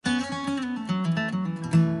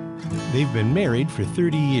They've been married for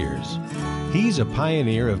 30 years. He's a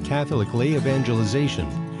pioneer of Catholic lay evangelization,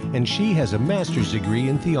 and she has a master's degree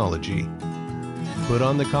in theology. Put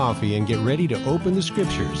on the coffee and get ready to open the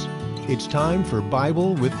scriptures. It's time for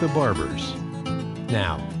Bible with the Barbers.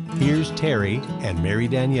 Now, here's Terry and Mary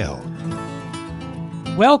Danielle.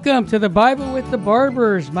 Welcome to the Bible with the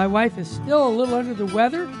Barbers. My wife is still a little under the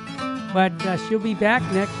weather, but she'll be back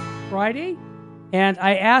next Friday. And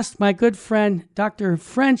I asked my good friend, Dr.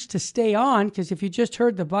 French, to stay on, because if you just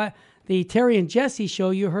heard the Terry and Jesse show,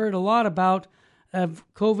 you heard a lot about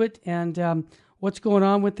COVID and what's going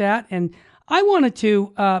on with that. And I wanted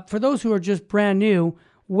to, for those who are just brand new,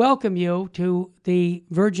 welcome you to the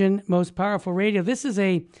Virgin Most Powerful Radio. This is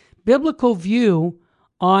a biblical view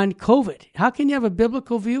on COVID. How can you have a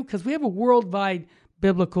biblical view? Because we have a worldwide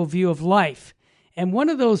biblical view of life. And one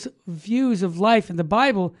of those views of life in the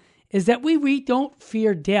Bible is that we don't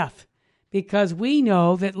fear death, because we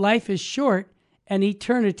know that life is short and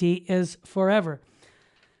eternity is forever.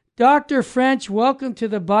 Dr. French, welcome to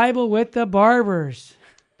the Bible with the Barbers.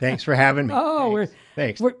 Thanks for having me. Oh,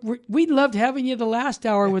 Thanks. We loved having you the last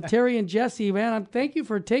hour with Terry and Jesse, man. Thank you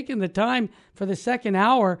for taking the time for the second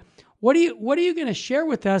hour. What are you going to share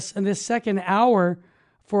with us in this second hour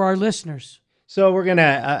for our listeners? So we're going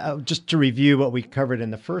to, just to review what we covered in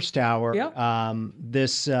the first hour, Yep.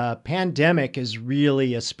 This pandemic is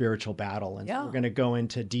really a spiritual battle. And Yeah. we're going to go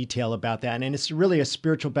into detail about that. And it's really a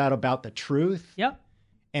spiritual battle about the truth. Yep.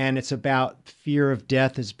 And it's about fear of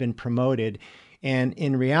death has been promoted. And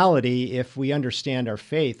in reality, if we understand our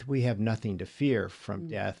faith, we have nothing to fear from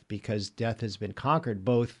death, because death has been conquered,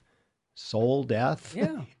 both soul death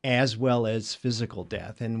as well as physical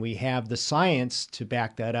death. And we have the science to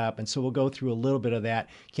back that up. And so we'll go through a little bit of that.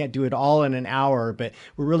 Can't do it all in an hour, but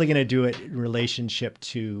we're really going to do it in relationship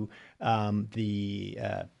to the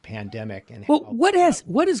pandemic. And what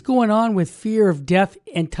is going on with fear of death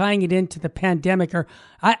and tying it into the pandemic? Or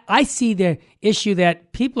I see the issue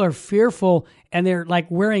that people are fearful and they're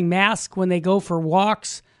like wearing masks when they go for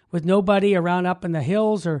walks with nobody around up in the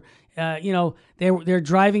hills, or they're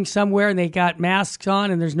driving somewhere and they got masks on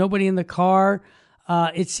and there's nobody in the car.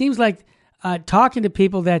 It seems like talking to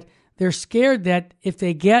people that they're scared that if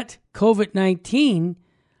they get COVID-19,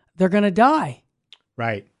 they're going to die.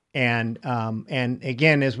 Right. And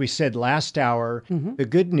again, as we said last hour, the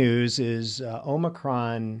good news is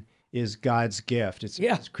Omicron is God's gift. It's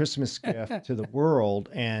His Christmas gift to the world,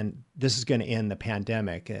 and this is going to end the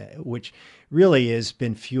pandemic, which really has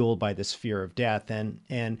been fueled by this fear of death, and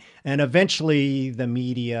eventually the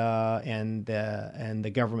media and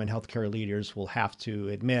the government healthcare leaders will have to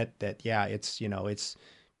admit that it's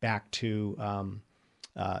back to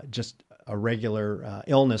just a regular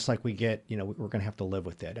illness like we get. We're going to have to live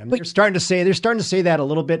with it. I mean, they're starting to say that a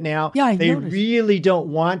little bit now. Yeah, they noticed. really don't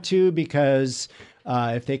want to, because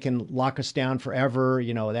if they can lock us down forever,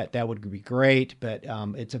 that would be great. But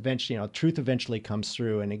it's eventually, truth eventually comes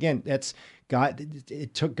through. And again, that's God.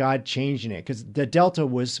 It took God changing it, because the Delta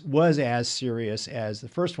was as serious as the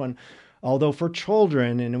first one. Although for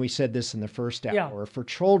children, and we said this in the first hour, for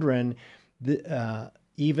children,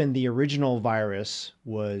 even the original virus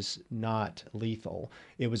was not lethal.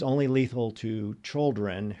 It was only lethal to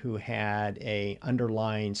children who had a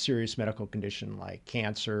underlying serious medical condition like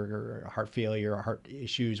cancer or heart failure or heart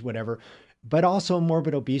issues, whatever, but also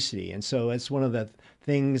morbid obesity. And so it's one of the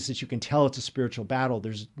things that you can tell it's a spiritual battle.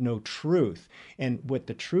 There's no truth. And what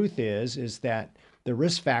the truth is that the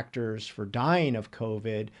risk factors for dying of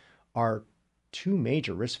COVID are two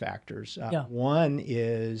major risk factors. One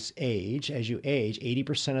is age. As you age,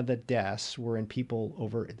 80% of the deaths were in people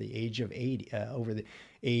over the age of 80.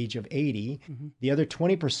 Mm-hmm. The other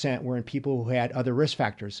 20% were in people who had other risk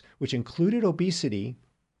factors, which included obesity,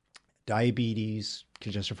 diabetes,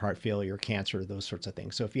 congestive heart failure, cancer, those sorts of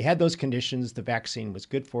things. So if you had those conditions, the vaccine was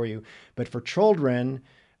good for you. But for children,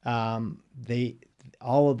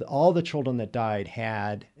 all the children that died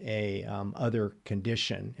had a other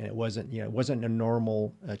condition, and it wasn't a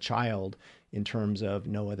normal child in terms of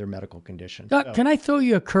no other medical condition. Can I throw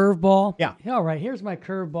you a curveball? Yeah. All right. Here's my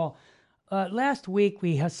curveball. Last week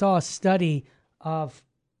we saw a study of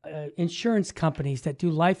insurance companies that do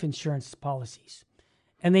life insurance policies,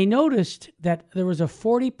 and they noticed that there was a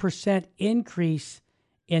 40% increase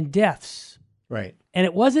in deaths. Right. And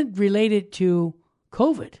it wasn't related to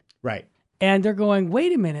COVID. Right. And they're going,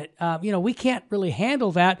 wait a minute, we can't really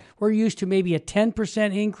handle that. We're used to maybe a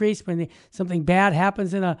 10% increase when something bad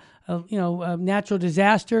happens in a natural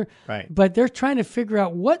disaster. Right. But they're trying to figure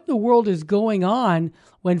out what the world is going on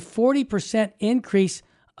when 40% increase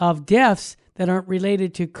of deaths that aren't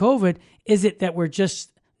related to COVID. Is it that we're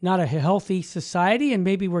just not a healthy society, and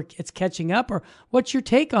maybe it's catching up? Or what's your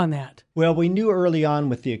take on that? Well, we knew early on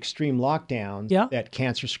with the extreme lockdowns Yeah. that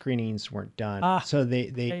cancer screenings weren't done. Ah, So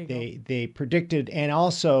they predicted, and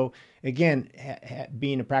also again,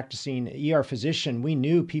 being a practicing ER physician, we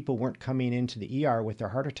knew people weren't coming into the ER with their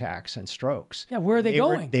heart attacks and strokes. Yeah, where are they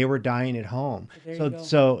going? They were dying at home. There you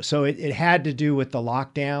go. So it had to do with the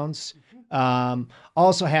lockdowns.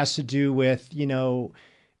 Also has to do with,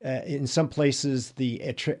 in some places, the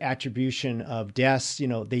attribution of deaths,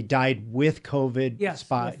 they died with COVID Yes,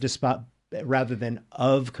 despite rather than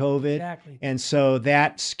of COVID. Exactly. And so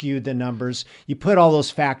that skewed the numbers. You put all those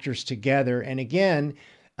factors together. And again,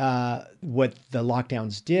 what the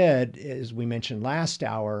lockdowns did, as we mentioned last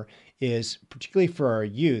hour, is particularly for our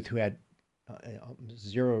youth who had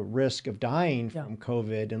zero risk of dying from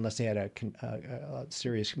COVID unless they had a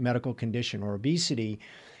serious medical condition or obesity.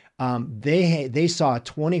 They saw a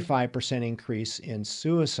 25% increase in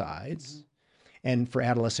suicides, and for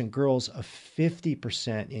adolescent girls, a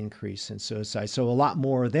 50% increase in suicides. So a lot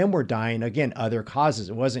more of them were dying. Again, other causes.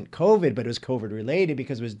 It wasn't COVID, but it was COVID related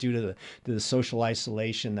because it was due to the social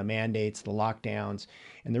isolation, the mandates, the lockdowns.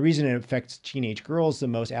 And the reason it affects teenage girls the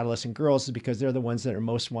most, adolescent girls, is because they're the ones that are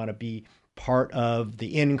most want to be part of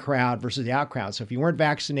the in crowd versus the out crowd. So if you weren't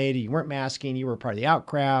vaccinated, you weren't masking, you were part of the out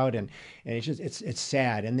crowd, and it's just it's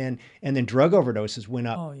sad. And then drug overdoses went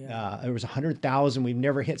up. Oh, yeah. There was 100,000 we've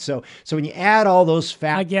never hit. So when you add all those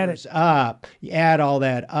factors up, you add all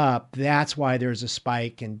that up, that's why there's a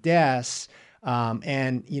spike in deaths.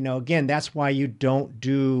 And again, that's why you don't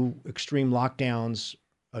do extreme lockdowns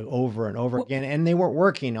over and over again, and they weren't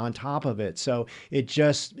working on top of it. So it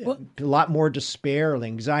just a lot more despair,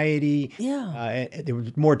 anxiety. Yeah. There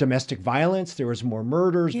was more domestic violence. There was more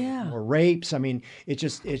murders, Yeah. more rapes. I mean, it's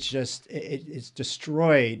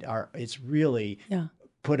destroyed it's really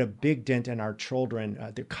put a big dent in our children.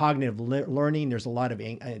 Their cognitive learning. There's a lot of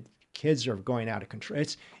kids are going out of control.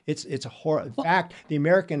 It's a horror. In fact, the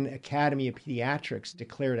American Academy of Pediatrics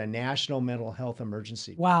declared a national mental health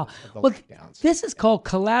emergency. Wow. Of the Well, lockdowns. this is called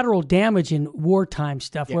collateral damage in wartime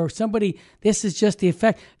stuff, where this is just the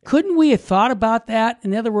effect. Couldn't we have thought about that?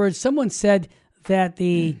 In other words, someone said that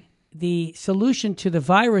the solution to the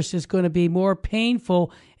virus is going to be more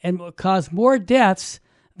painful and will cause more deaths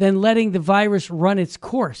than letting the virus run its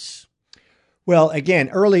course. Well, again,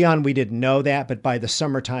 early on, we didn't know that, but by the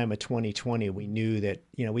summertime of 2020, we knew that,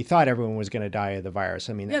 we thought everyone was going to die of the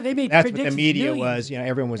virus. I mean, they made that's what the predictions, media millions. was,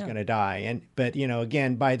 everyone was going to die. But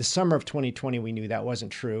again, by the summer of 2020, we knew that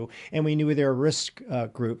wasn't true. And we knew there were risk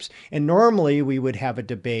groups. And normally we would have a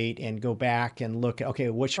debate and go back and look at,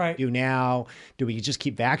 okay, what should we do now? Do we just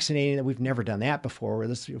keep vaccinating them? We've never done that before.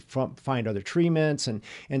 Let's find other treatments.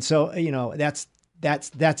 And so, that's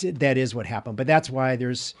it. That is what happened. But that's why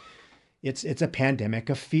it's a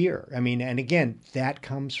pandemic of fear. I mean, and again, that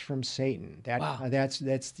comes from Satan. That's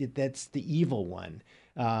the evil one.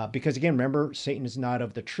 Because again, remember, Satan is not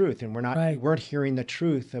of the truth, and we weren't hearing the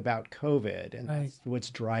truth about COVID, and that's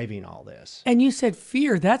what's driving all this. And you said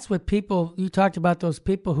fear. That's what you talked about those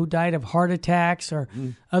people who died of heart attacks or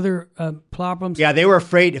other problems. Yeah, they were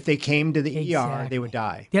afraid if they came to the ER, they would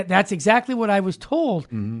die. Yeah, that's exactly what I was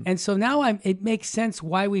told. And so now it makes sense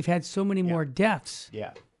why we've had so many more deaths.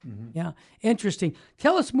 Yeah. Mm-hmm. Yeah, interesting.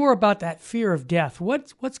 Tell us more about that fear of death.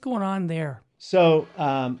 What's going on there? So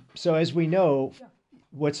as we know,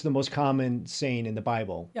 what's the most common saying in the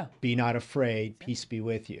Bible? Yeah. Be not afraid, peace be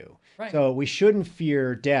with you. Right. So we shouldn't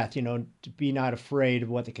fear death, to be not afraid of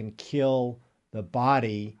what can kill the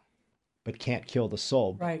body, but can't kill the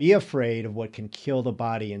soul. Right. Be afraid of what can kill the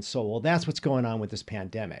body and soul. Well, that's what's going on with this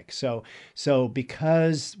pandemic. So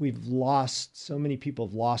because so many people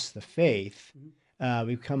have lost the faith,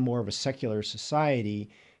 we've become more of a secular society.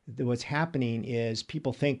 What's happening is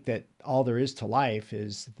people think that all there is to life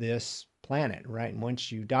is this planet, right? And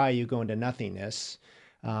once you die, you go into nothingness.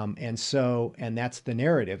 And that's the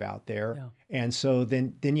narrative out there. Yeah. And so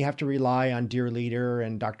then you have to rely on dear leader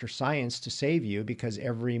and Dr. Science to save you, because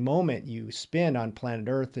every moment you spend on planet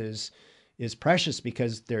Earth is precious,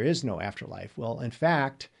 because there is no afterlife. Well, in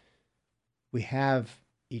fact, we have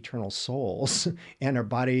eternal souls and our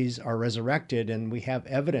bodies are resurrected, and we have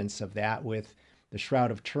evidence of that with the Shroud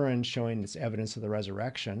of Turin showing its evidence of the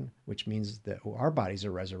resurrection, which means that our bodies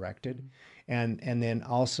are resurrected. And then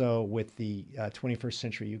also with the 21st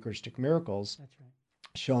century Eucharistic miracles,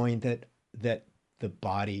 showing that the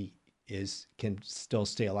body can still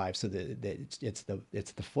stay alive. So that it's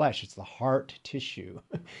the flesh, it's the heart tissue.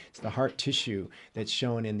 It's the heart tissue that's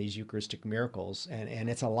shown in these Eucharistic miracles, and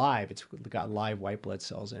it's alive. It's got live white blood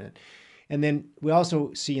cells in it. And then we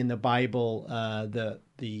also see in the Bible the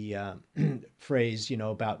phrase,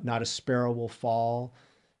 about not a sparrow will fall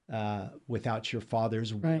without your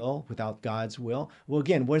Father's will, without God's will. Well,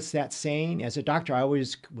 again, what's that saying? As a doctor, I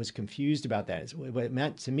always was confused about that. What it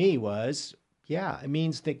meant to me was, it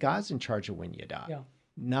means that God's in charge of when you die. Yeah.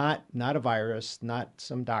 Not a virus, not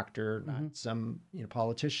some doctor, not some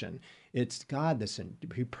politician. It's God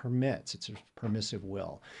who permits. It's a permissive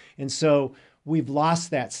will, and so we've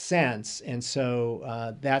lost that sense, and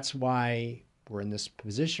so that's why we're in this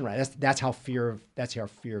position, right? That's how fear of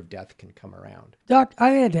death can come around. Doc, I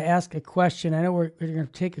had to ask a question. I know we're going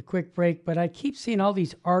to take a quick break, but I keep seeing all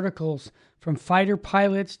these articles from fighter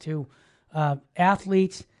pilots to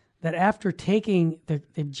athletes that after taking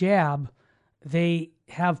the jab, they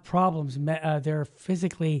have problems. They're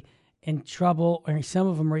physically in trouble, or some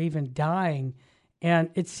of them are even dying. And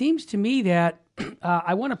it seems to me that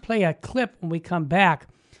I want to play a clip when we come back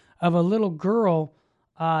of a little girl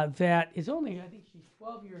that is only, I think she's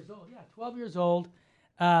 12 years old. Yeah, 12 years old.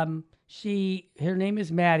 Her name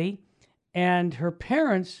is Maddie, and her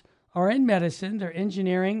parents are in medicine. They're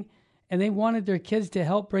engineering, and they wanted their kids to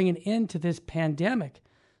help bring an end to this pandemic.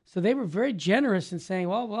 So they were very generous in saying,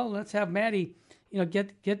 well, let's have Maddie,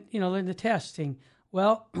 get in the testing.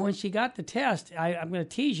 Well, when she got the test, I'm going to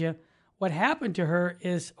tease you, what happened to her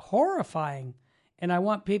is horrifying. And I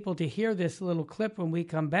want people to hear this little clip when we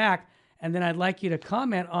come back. And then I'd like you to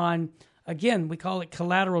comment on, again, we call it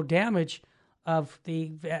collateral damage of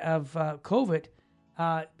COVID,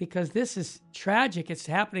 because this is tragic. It's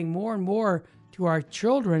happening more and more to our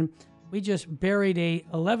children. We just buried a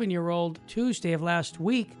 11-year-old Tuesday of last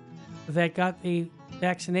week that got the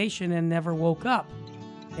vaccination and never woke up.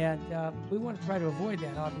 And we want to try to avoid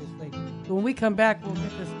that, obviously. So when we come back, we'll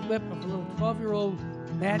get this clip of a little 12-year-old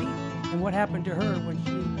Maddie and what happened to her when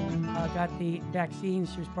she got the vaccine.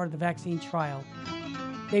 She was part of the vaccine trial.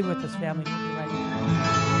 Stay with us, family. We'll be right back.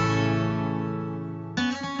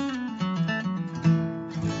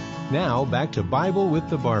 Now, back to Bible with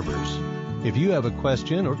the Barbers. If you have a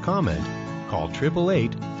question or comment, call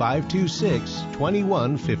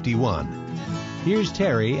 888-526-2151. Here's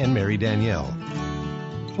Terry and Mary Danielle.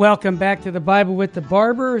 Welcome back to the Bible with the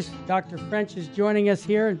Barbers. Dr. French is joining us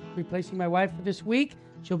here and replacing my wife for this week.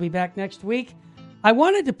 She'll be back next week. I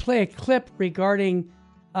wanted to play a clip regarding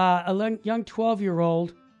a young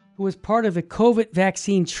 12-year-old who was part of the COVID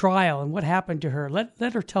vaccine trial and what happened to her. Let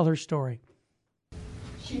her tell her story.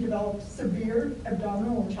 She developed severe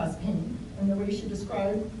abdominal and chest pain, and the way she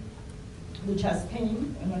described the chest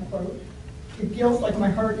pain, and I quote, "It feels like my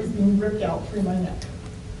heart is being ripped out through my neck."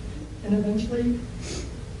 And eventually,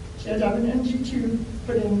 she had to have an NG tube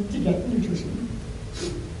put in to get nutrition.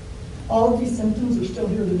 All of these symptoms are still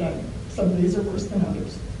here today. Some days are worse than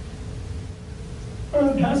others.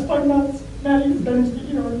 Over the past 5 months, Maddie has been to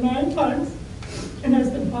the ER 9 times and has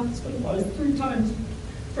been hospitalized 3 times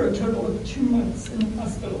for a total of 2 months in the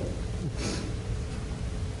hospital.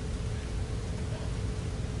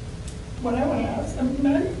 What I want to ask,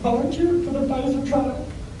 Maddie volunteered for the Pfizer trial.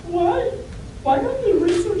 Why? Why aren't they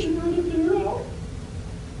researching her to figure out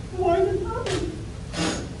why it happened?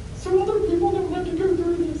 So other people don't have to go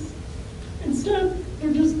through this. Instead,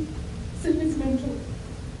 they're just saying it's mental.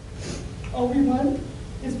 All we want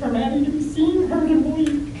is for Maddie to be seen, heard, and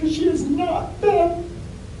believed, because she is not bad.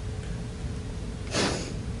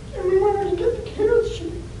 And we want her to get the care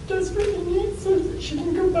she desperately needs so that she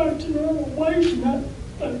can go back to normal. Why is she not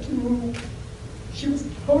back to normal? She was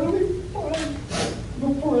totally fine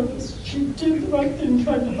before this. She did the right thing,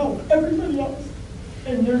 tried to help everybody else,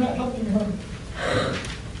 and they're not helping her.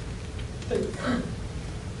 Thanks.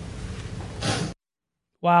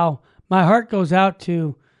 Wow. My heart goes out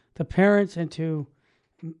to the parents and to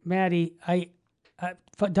Maddie.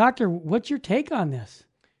 Doctor, what's your take on this?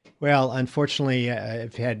 Well, unfortunately,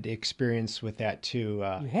 I've had experience with that too.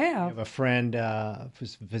 You have? I have a friend,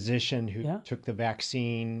 who's a physician who took the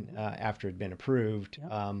vaccine after it had been approved,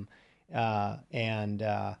 and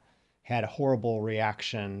had a horrible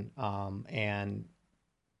reaction. And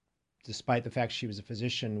despite the fact she was a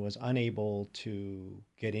physician, was unable to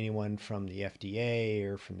get anyone from the FDA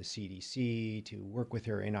or from the CDC to work with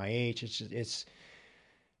her NIH.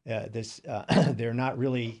 They're not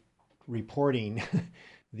really reporting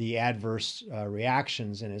the adverse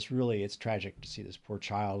reactions, and it's tragic to see this poor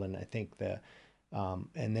child. And I think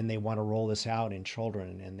and then they want to roll this out in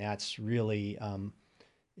children, and that's really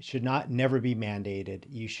it should never be mandated.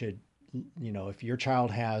 You should, if your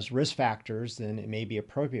child has risk factors, then it may be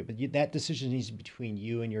appropriate, but that decision needs to be between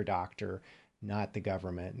you and your doctor, not the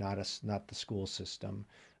government, not the school system.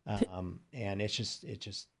 And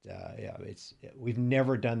we've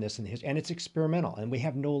never done this in the history, and it's experimental, and we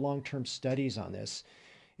have no long-term studies on this.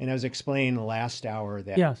 And I was explaining in the last hour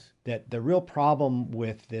that Yes. that the real problem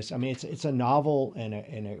with this, I mean, it's a novel and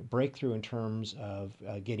a breakthrough in terms of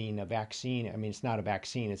getting a vaccine. I mean, it's not a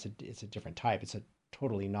vaccine; it's a different type. It's a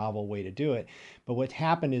totally novel way to do it. But what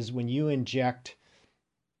happened is when you inject,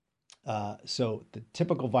 so the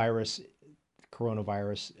typical virus,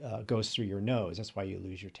 coronavirus, goes through your nose. That's why you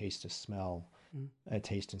lose your taste and smell,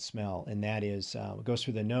 and that is it goes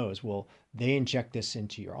through the nose. Well, they inject this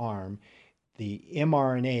into your arm. The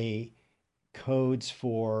mRNA codes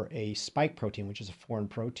for a spike protein, which is a foreign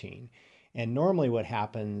protein. And normally what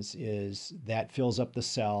happens is that fills up the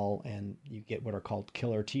cell and you get what are called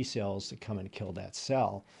killer T cells that come and kill that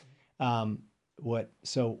cell.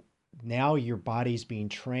 So now your body's being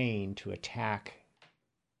trained to attack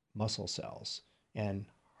muscle cells and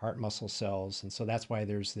heart muscle cells. And so that's why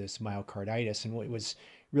there's this myocarditis. And what was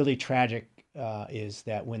really tragic is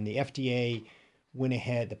that when the FDA went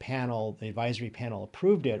ahead, the advisory panel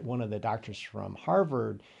approved it, one of the doctors from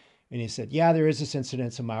Harvard, and he said, yeah, there is this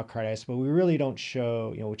incidence of myocarditis, but we really don't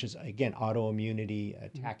show, which is, again, autoimmunity,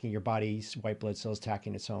 attacking your body's white blood cells,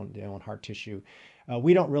 attacking its own heart tissue.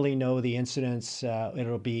 We don't really know the incidence.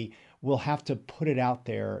 We'll have to put it out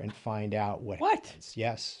there and find out what happens.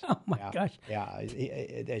 Yes. Oh my gosh. Yeah.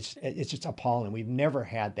 It's just appalling. We've never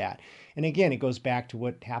had that. And again, it goes back to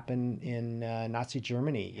what happened in Nazi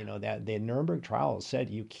Germany. That the Nuremberg trials said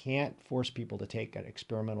you can't force people to take an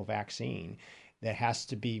experimental vaccine. That has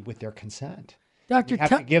to be with their consent. Doctor, you have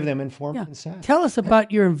to give them informed consent. Tell us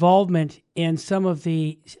about your involvement in some of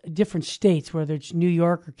the different states, whether it's New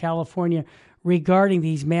York or California, regarding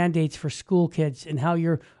these mandates for school kids and how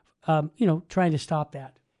you're trying to stop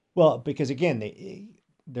that. Well, because again,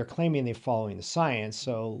 they're claiming they're following the science.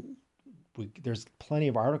 So there's plenty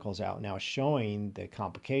of articles out now showing the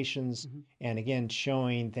complications, and again,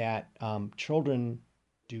 showing that children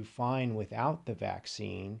do fine without the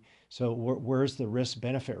vaccine. So where's the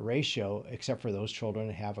risk-benefit ratio, except for those children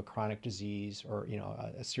who have a chronic disease or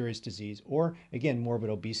a serious disease, or again, morbid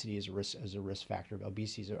obesity is a risk factor.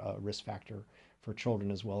 Obesity is a risk factor for children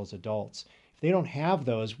as well as adults. If they don't have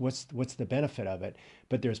those, what's the benefit of it?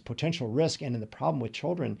 But there's potential risk, and in the problem with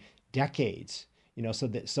children, decades.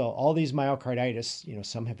 So all these myocarditis,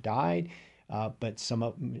 some have died, but some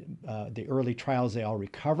of the early trials they all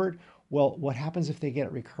recovered. Well, what happens if they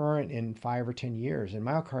get recurrent in 5 or 10 years? And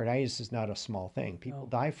myocarditis is not a small thing. People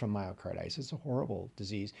die from myocarditis. It's a horrible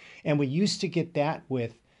disease. And we used to get that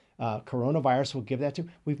with coronavirus. We'll give that to.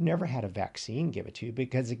 We've never had a vaccine give it to you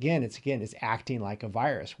because it's acting like a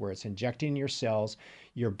virus where it's injecting your cells.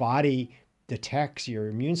 Your body detects, your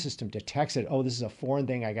immune system detects it. Oh, this is a foreign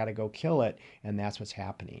thing. I got to go kill it. And that's what's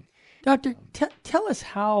happening. Doctor, tell us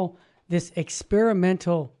how this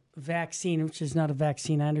experimental vaccine, which is not a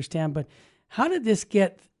vaccine, I understand, but how did this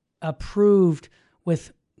get approved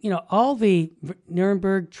with, all the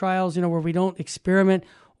Nuremberg trials, where we don't experiment?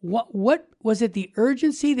 What was it, the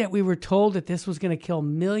urgency that we were told that this was going to kill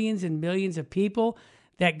millions and millions of people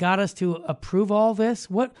that got us to approve all this?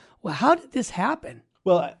 How did this happen?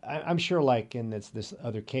 Well, I'm sure like in this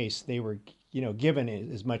other case, they were given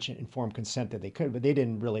as much informed consent that they could, but they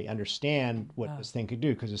didn't really understand what this thing could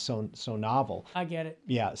do because it's so novel. I get it.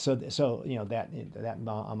 Yeah. So that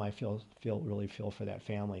mom, I feel for that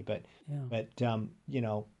family, but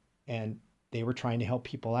and they were trying to help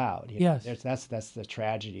people out. Yes. That's the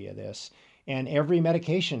tragedy of this. And every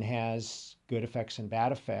medication has good effects and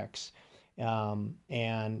bad effects.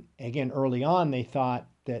 And again, early on, they thought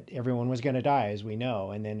that everyone was going to die, as we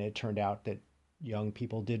know, and then it turned out that young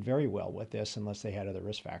people did very well with this unless they had other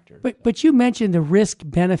risk factors. But you mentioned the risk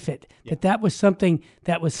benefit, that was something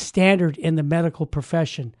that was standard in the medical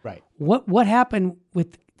profession. Right. What happened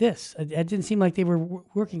with this? It didn't seem like they were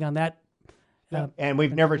working on that. And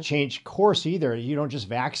we've never changed course either. You don't just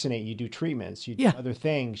vaccinate; you do treatments, you do other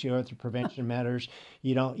things. You go through prevention measures.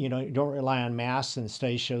 You don't rely on masks. And the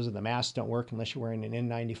study shows that the masks don't work unless you're wearing an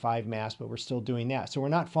N95 mask. But we're still doing that. So we're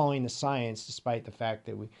not following the science, despite the fact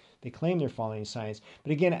that they claim they're following science.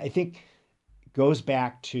 But again, I think it goes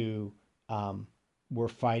back to we're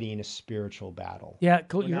fighting a spiritual battle. Yeah,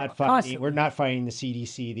 we're not fighting the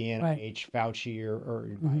CDC, the NIH, Fauci,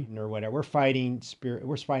 or Biden or whatever. We're fighting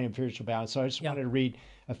We're fighting a spiritual battle. So I just wanted to read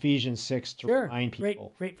Ephesians 6 to remind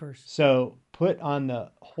people. Great verse. So put on the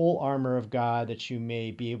whole armor of God that you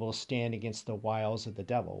may be able to stand against the wiles of the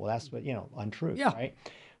devil. Well, that's what untruth, right?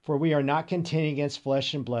 For we are not contending against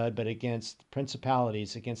flesh and blood, but against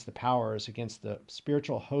principalities, against the powers, against the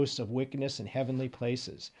spiritual hosts of wickedness in heavenly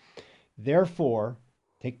places. Therefore,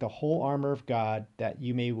 Take the whole armor of God that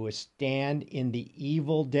you may withstand in the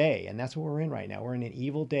evil day. And that's what we're in right now. We're in an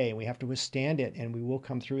evil day, and we have to withstand it, and we will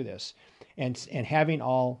come through this. And having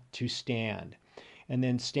all to stand. And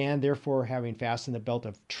then stand, therefore, having fastened the belt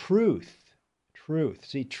of truth. Truth.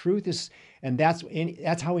 See, truth is, and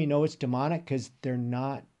that's how we know it's demonic, because they're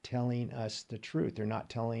not telling us the truth. They're not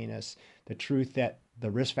telling us the truth that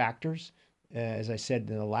the risk factors, as I said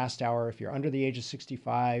in the last hour, if you're under the age of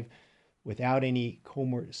 65, without any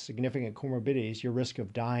significant comorbidities, your risk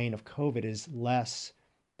of dying of COVID is less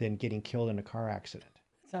than getting killed in a car accident.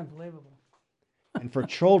 It's unbelievable. And for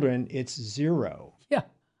children, it's 0. Yeah.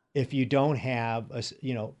 If you don't have, but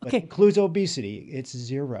Okay. it includes obesity, it's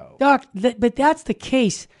 0. Doc, but that's the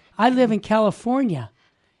case. I live in California,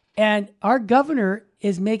 and our governor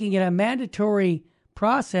is making it a mandatory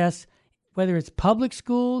process, whether it's public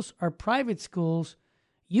schools or private schools.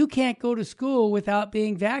 You can't go to school without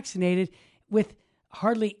being vaccinated with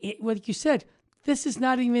hardly, like you said, this is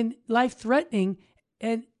not even life-threatening.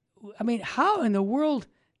 And, I mean, how in the world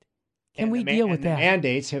can we deal with that? The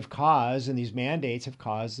mandates have caused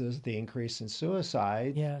the increase in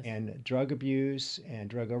suicide Yes. and drug abuse and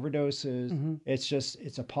drug overdoses. Mm-hmm.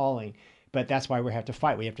 It's appalling. But that's why we have to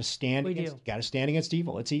fight. We have to stand got to stand against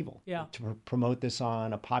evil. It's evil. Yeah. To promote this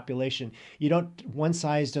on a population. One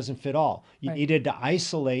size doesn't fit all. You Right. needed to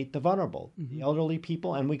isolate the vulnerable, Mm-hmm. the elderly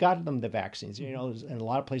people, and we got them the vaccines. In a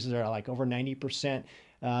lot of places are like over 90%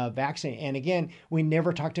 vaccinated. And again, we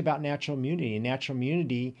never talked about natural immunity. And natural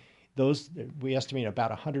immunity, we estimate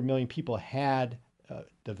about 100 million people had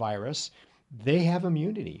the virus. They have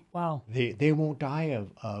immunity. Wow. They won't die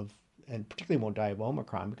of and particularly won't die of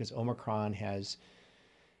Omicron, because Omicron has,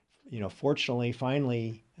 fortunately,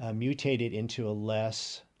 finally mutated into a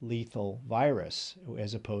less lethal virus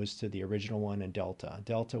as opposed to the original one and Delta.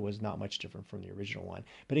 Delta was not much different from the original one.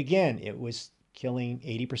 But again, it was killing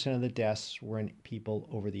 80% of the deaths were in people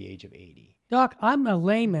over the age of 80. Doc, I'm a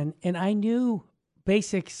layman, and I knew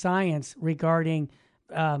basic science regarding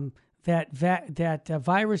that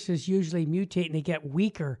viruses usually mutate and they get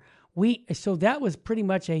weaker. So that was pretty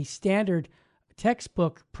much a standard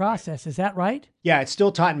textbook process. Is that right? Yeah, it's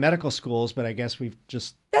still taught in medical schools, but I guess we've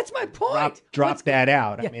just That's my point. dropped that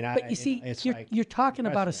out. Yeah, I mean, but you see, it's you're talking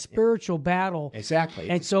about a spiritual battle. Exactly.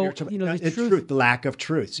 And It's so, spiritual- the truth. the lack of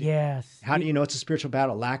truth. Yes. How do you know it's a spiritual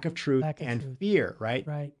battle? Lack of truth and truth. fear, right?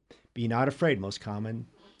 Right. Be not afraid. Most common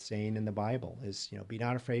saying in the Bible is, be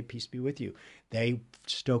not afraid, peace be with you. They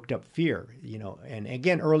stoked up fear, and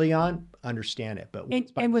again, early on, understand it. But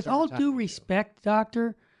And with all due respect,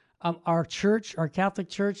 Doctor, our church, our Catholic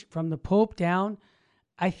Church, from the Pope down,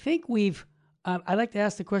 I think I'd like to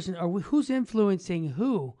ask the question, who's influencing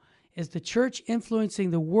who? Is the church influencing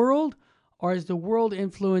the world, or is the world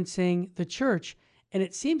influencing the church? And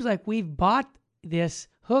it seems like we've bought this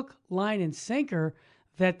hook, line, and sinker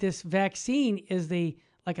that this vaccine is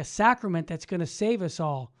like a sacrament that's going to save us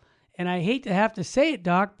all. And I hate to have to say it,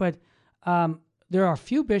 Doc, but there are a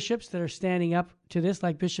few bishops that are standing up to this,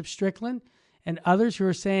 like Bishop Strickland and others who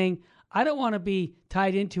are saying, I don't want to be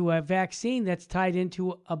tied into a vaccine that's tied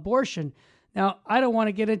into abortion. Now, I don't want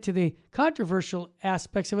to get into the controversial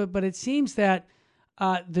aspects of it, but it seems that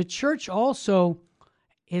the church also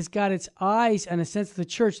has got its eyes, in a sense, the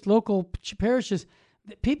church, local parishes.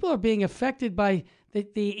 People are being affected by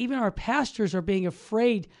even our pastors are being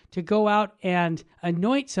afraid to go out and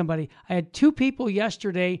anoint somebody. I had 2 people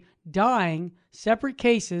yesterday dying, separate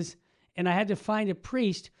cases, and I had to find a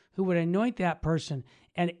priest who would anoint that person.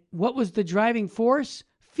 And what was the driving force?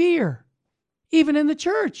 Fear, even in the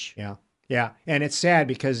church. Yeah. Yeah. And it's sad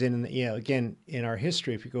because again, in our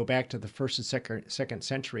history, if you go back to the 1st and 2nd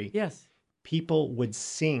century, Yes. people would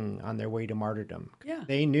sing on their way to martyrdom. Yeah.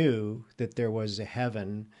 They knew that there was a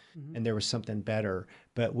heaven and there was something better,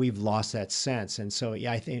 but we've lost that sense. And so,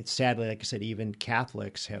 I think sadly, like I said, even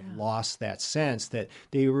Catholics have lost that sense that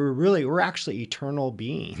we're actually eternal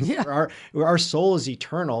beings. Yeah. Our soul is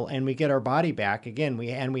eternal, and we get our body back again.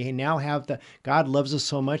 We now have God loves us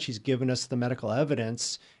so much, He's given us the medical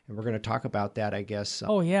evidence, and we're going to talk about that, I guess.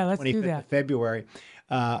 Oh yeah, let's do 25th that. of February.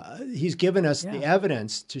 He's given us the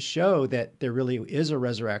evidence to show that there really is a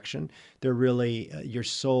resurrection. There really, your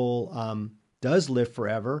soul does live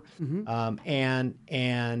forever, and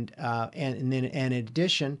then in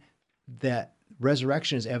addition, that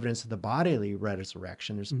resurrection is evidence of the bodily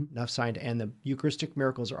resurrection. There's enough sign, and the Eucharistic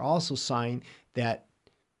miracles are also sign that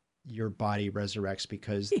your body resurrects,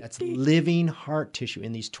 because that's living heart tissue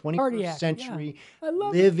in these 21st Cardiac, century yeah. I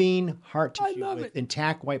love living heart I tissue love with it.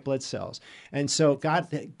 intact white blood cells. And so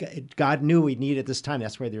God knew we needed this time.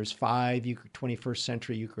 That's why there's 5 21st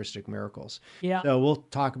century Eucharistic miracles. Yeah. So we'll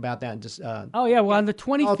talk about that in just Oh, yeah. Well, on the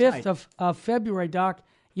all 25th tight. of February, Doc,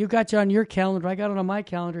 you got you on your calendar. I got it on my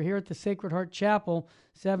calendar here at the Sacred Heart Chapel,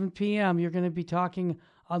 7 p.m. You're going to be talking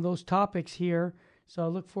on those topics here. So I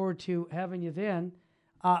look forward to having you then.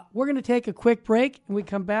 We're going to take a quick break. When we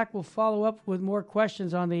come back, we'll follow up with more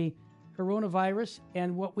questions on the coronavirus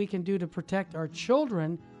and what we can do to protect our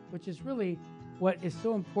children, which is really what is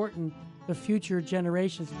so important to future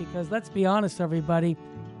generations. Because let's be honest, everybody,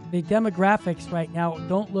 the demographics right now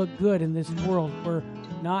don't look good in this world. We're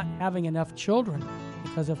not having enough children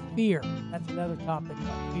because of fear. That's another topic,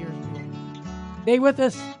 what fear is doing. Stay with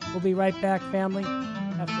us. We'll be right back, family,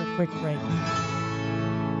 after a quick break.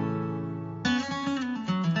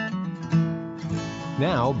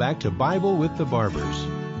 Now back to Bible with the Barbers.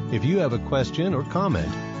 If you have a question or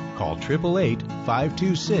comment, call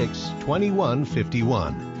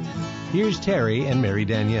 888-526-2151. Here's Terry and Mary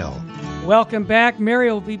Danielle. Welcome back.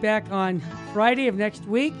 Mary will be back on Friday of next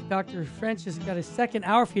week. Dr. French has got a second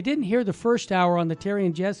hour. If you didn't hear the first hour on the Terry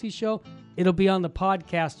and Jesse show, it'll be on the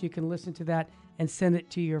podcast. You can listen to that and send it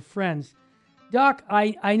to your friends. Doc,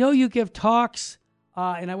 I know you give talks,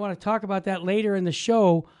 and I want to talk about that later in the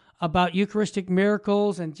show, about Eucharistic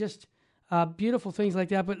miracles and just beautiful things like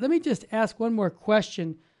that. But let me just ask one more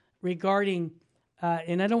question regarding,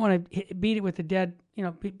 and I don't want to beat it with the dead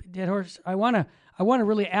horse. I want to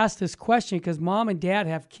really ask this question because mom and dad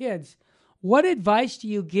have kids. What advice do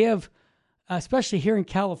you give, especially here in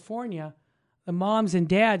California, the moms and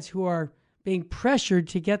dads who are being pressured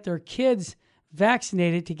to get their kids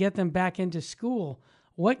vaccinated to get them back into school?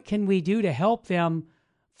 What can we do to help them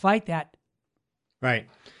fight that? Right.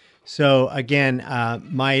 So again,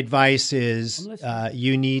 my advice is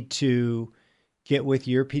you need to get with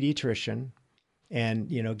your pediatrician and,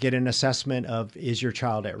 get an assessment of, is your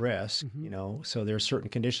child at risk? Mm-hmm. So there's certain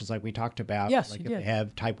conditions like we talked about, Yes, like you if they did.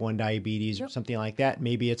 have type 1 diabetes or Yep. something like that,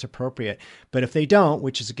 maybe it's appropriate. But if they don't,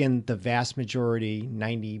 which is again, the vast majority,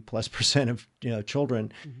 90+% of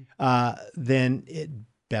children, then it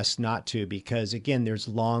best not to, because again, there's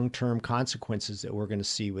long-term consequences that we're going to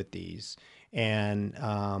see with these. And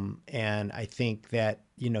I think that,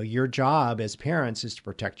 your job as parents is to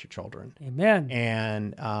protect your children. Amen.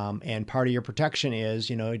 And part of your protection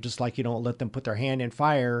is, just like you don't let them put their hand in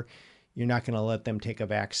fire, you're not going to let them take a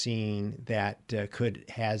vaccine that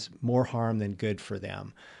has more harm than good for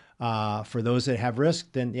them. For those that have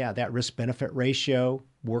risk, then that risk benefit ratio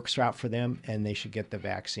works out for them, and they should get the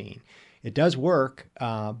vaccine. It does work,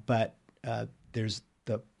 but there's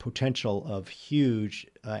the potential of huge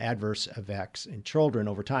adverse effects in children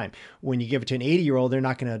over time. When you give it to an 80-year-old, they're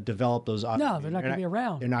not going to develop those. No, they're not going to be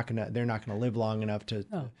around. They're not going to live long enough to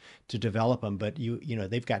develop them. But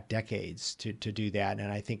they've got decades to do that,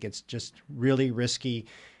 and I think it's just really risky.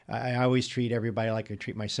 I always treat everybody like I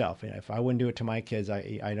treat myself. And if I wouldn't do it to my kids,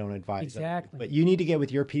 I don't advise them. Exactly. But you need to get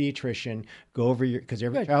with your pediatrician, go over because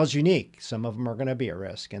every child's unique. Some of them are going to be at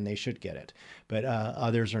risk, and they should get it. But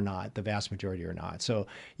others are not. The vast majority are not. So,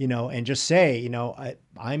 and just say,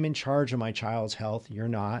 I'm in charge of my child's health. You're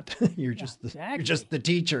not. You're just the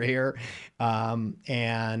teacher here.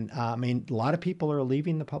 And I mean, a lot of people are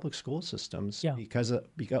leaving the public school systems because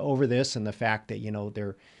over this and the fact that,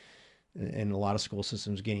 they're in a lot of school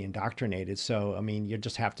systems getting indoctrinated. So, I mean, you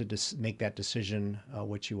just have to make that decision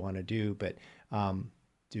what you want to do, but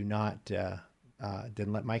do not,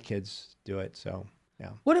 didn't let my kids do it. So, yeah.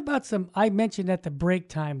 What about I mentioned at the break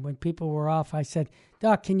time when people were off, I said,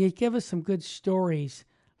 Doc, can you give us some good stories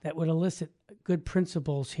that would elicit good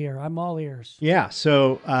principles here? I'm all ears. Yeah.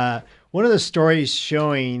 So one of the stories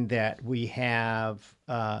showing that we have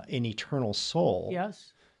an eternal soul.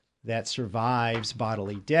 Yes. That survives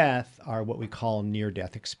bodily death are what we call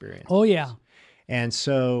near-death experiences. Oh, yeah. And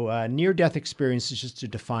so near-death experiences, just to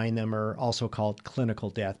define them, are also called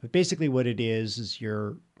clinical death. But basically what it is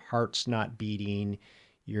your heart's not beating,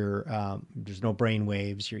 there's no brain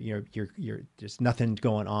waves, you're there's nothing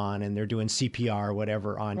going on, and they're doing CPR or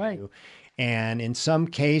whatever on you. And in some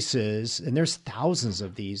cases, and there's thousands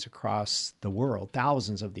of these across the world,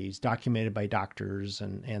 thousands of these documented by doctors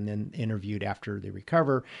and then interviewed after they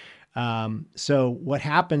recover. So what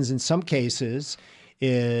happens in some cases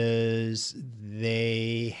is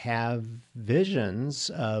they have visions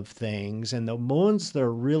of things, and the ones that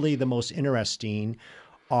are really the most interesting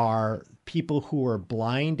are people who are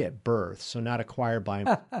blind at birth, so not acquired blind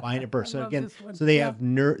at birth. So love again, this one. so they Yeah.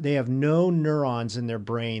 have no neurons in their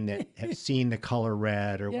brain that have seen the color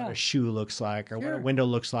red or Yeah. what a shoe looks like or what Sure. a window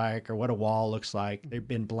looks like or what a wall looks like. They've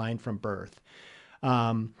been blind from birth.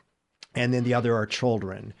 And then the other are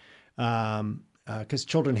children. Because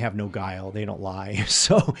children have no guile, they don't lie.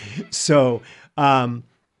 So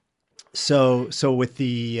with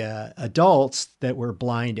the adults that were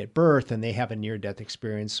blind at birth and they have a near-death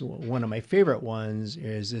experience, one of my favorite ones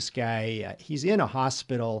is this guy. He's in a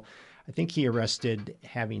hospital. I think he arrested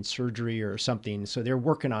having surgery or something. So they're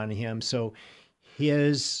working on him. So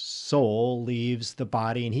his soul leaves the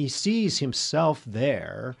body and he sees himself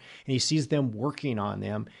there and he sees them working on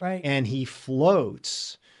them. Right. And he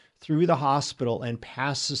floats through the hospital and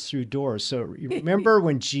passes through doors. So you remember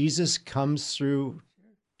when Jesus comes through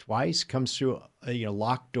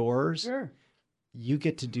locked doors? Sure. You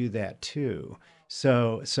get to do that too.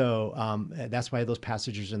 So that's why those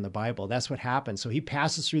passages in the Bible, that's what happens. So he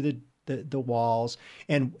passes through the walls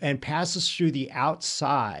and passes through the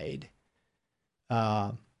outside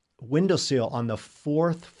windowsill on the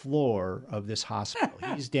 4th floor of this hospital.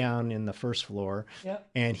 He's down in the 1st floor. Yep.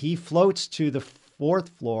 And he floats to the 4th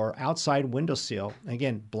floor outside windowsill,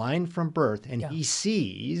 again, blind from birth, and he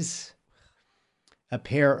sees a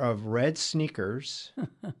pair of red sneakers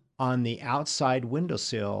on the outside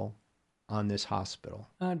windowsill on this hospital.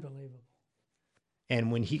 Unbelievable.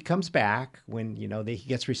 And when he comes back, when he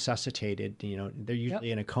gets resuscitated, they're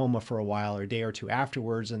usually in a coma for a while or a day or two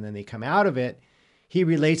afterwards, and then they come out of it. He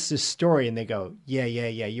relates this story, and they go, "Yeah,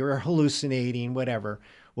 you're hallucinating, whatever."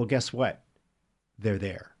 Well, guess what? They're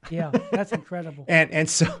there. Yeah, that's incredible. And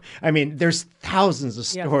so, I mean, there's thousands of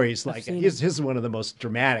stories I've like seen that. His is one of the most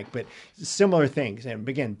dramatic, but similar things. And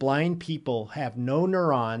again, blind people have no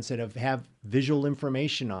neurons that have visual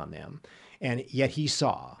information on them. And yet he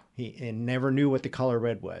saw, and never knew what the color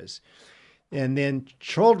red was. And then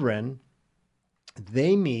children,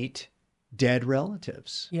 they meet dead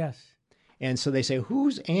relatives. Yes. And so they say,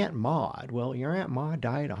 "Who's Aunt Maud?" "Well, your Aunt Maud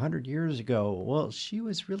died 100 years ago." "Well, she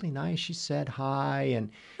was really nice. She said hi."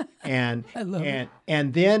 And I love it.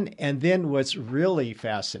 and then what's really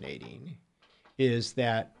fascinating is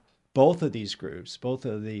that both of these groups, both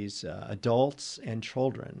of these adults and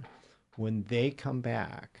children, when they come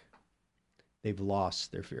back, they've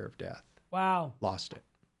lost their fear of death. Wow. Lost it.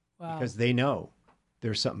 Wow. Because they know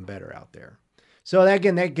there's something better out there. So that,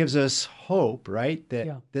 again, that gives us hope, right?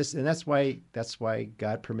 That's why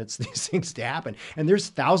God permits these things to happen. And there's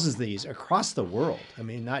thousands of these across the world. I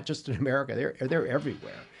mean, not just in America; they're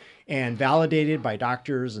everywhere, and validated by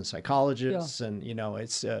doctors and psychologists. Yeah. And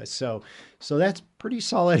it's so that's pretty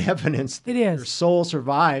solid evidence that It is. their soul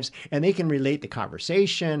survives, and they can relate the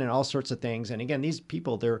conversation and all sorts of things. And again, these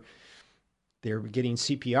people, they're getting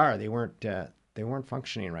CPR. They weren't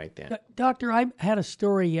functioning right then. Doctor, I had a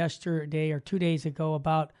story yesterday or 2 days ago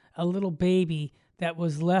about a little baby that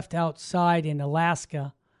was left outside in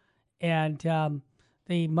Alaska, and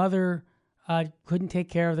the mother couldn't take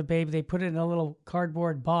care of the baby. They put it in a little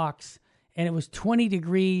cardboard box, and it was 20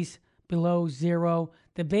 degrees below zero.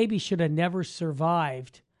 The baby should have never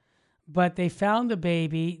survived, but they found the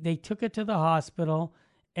baby. They took it to the hospital,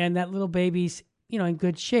 and that little baby's in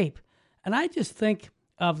good shape. And I just think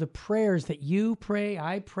of the prayers that you pray.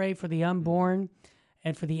 I pray for the unborn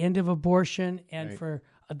and for the end of abortion and Right. for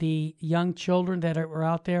the young children that are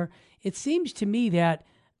out there. It seems to me that,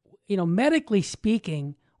 medically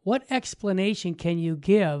speaking, what explanation can you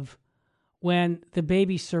give when the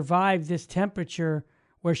baby survived this temperature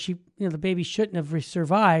where the baby shouldn't have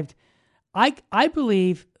survived? I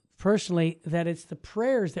believe personally that it's the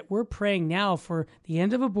prayers that we're praying now for the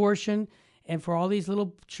end of abortion and for all these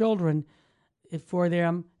little children, for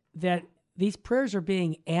them, that these prayers are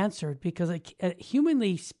being answered, because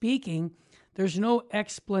humanly speaking, there's no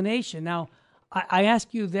explanation. Now, I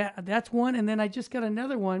ask you that's one, and then I just got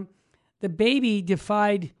another one. The baby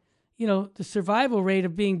defied, the survival rate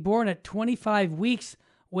of being born at 25 weeks,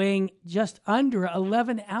 weighing just under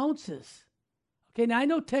 11 ounces. Okay, now I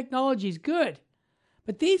know technology is good,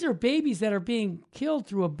 but these are babies that are being killed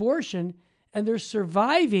through abortion, and they're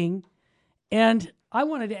surviving. And I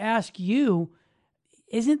wanted to ask you,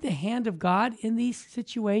 isn't the hand of God in these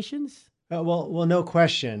situations? Well, no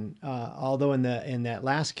question. Although in that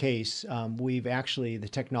last case, we've actually, the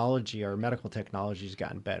technology, our medical technology, has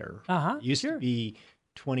gotten better. It used to be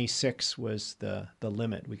 26 was the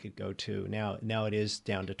limit we could go to. Now it is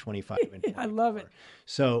down to 25. And I love it.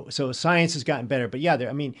 So science has gotten better. But yeah,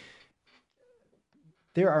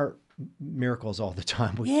 there are miracles all the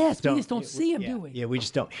time. We just don't see them, do we? Yeah, we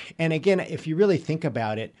just don't. And again, if you really think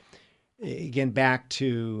about it, again, back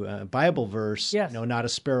to Bible verse, Yes. not a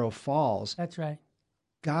sparrow falls. That's right.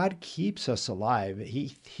 God keeps us alive.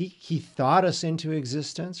 He thought us into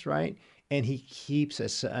existence, right? And he keeps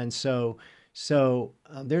us. And so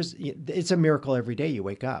it's a miracle every day you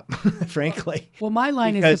wake up, frankly. Well, my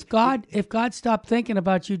line is if God stopped thinking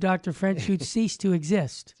about you, Dr. French, you'd cease to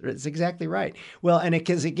exist. It's exactly right. Well, and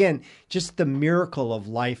because again, just the miracle of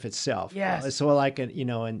life itself. Yes. So like,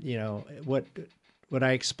 what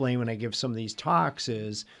I explain when I give some of these talks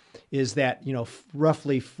is that,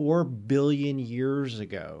 roughly 4 billion years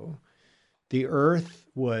ago, the earth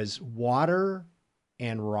was water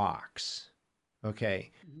and rocks. Okay.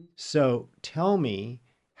 Mm-hmm. So tell me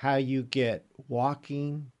how you get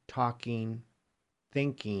walking, talking,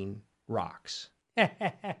 thinking rocks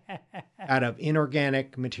out of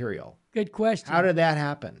inorganic material. Good question. How did that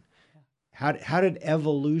happen? How did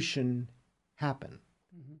evolution happen?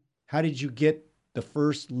 Mm-hmm. How did you get the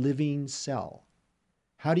first living cell?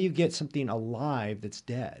 How do you get something alive that's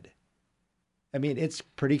dead? I mean, it's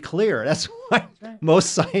pretty clear. That's why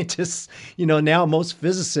most scientists, now most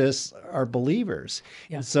physicists are believers.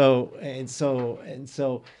 Yeah. And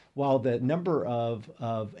so while the number of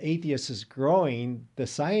atheists is growing, the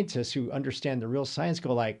scientists who understand the real science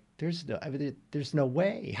go like, there's no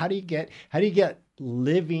way. How do you get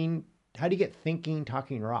thinking,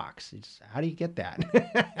 talking rocks? How do you get that?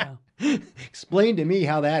 Yeah. Explain to me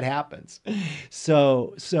how that happens.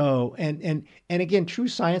 So and again, true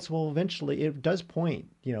science will eventually, it does point,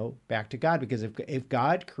 back to God, because if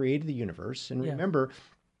God created the universe, and remember,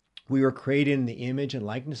 we were created in the image and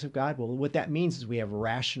likeness of God. Well, what that means is we have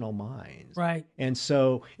rational minds. Right. And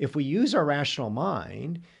so if we use our rational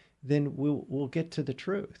mind, then we'll get to the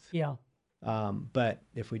truth. Yeah. But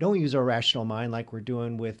if we don't use our rational mind, like we're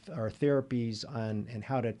doing with our therapies and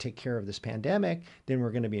how to take care of this pandemic, then we're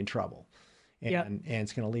going to be in trouble. And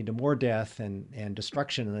it's going to lead to more death and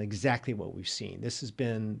destruction, and exactly what we've seen. This has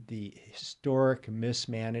been the historic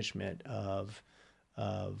mismanagement of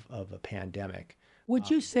a pandemic. Would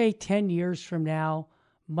you say 10 years from now,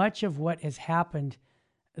 much of what has happened,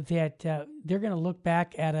 that they're going to look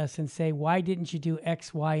back at us and say, why didn't you do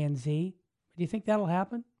X, Y, and Z? Do you think that'll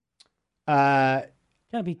happen? Kind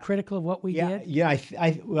of be critical of what we did? Yeah,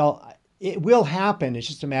 well, it will happen. It's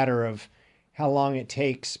just a matter of how long it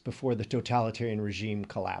takes before the totalitarian regime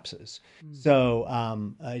collapses. So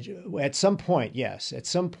at some point, yes, at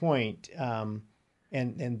some point,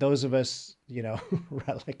 and those of us,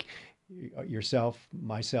 like yourself,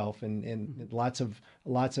 myself, and lots of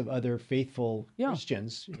other faithful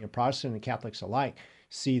Christians, Protestant and Catholics alike,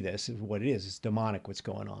 see this as what it is. It's demonic what's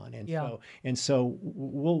going on. And so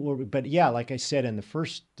we'll but yeah, like I said in the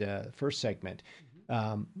first segment,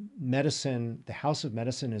 medicine, the house of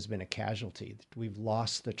medicine has been a casualty. We've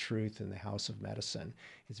lost the truth in the house of medicine.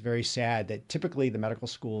 It's very sad that typically the medical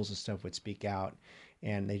schools and stuff would speak out,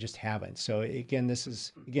 and they just haven't. So again,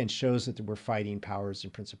 this shows that we're fighting powers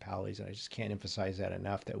and principalities, and I just can't emphasize that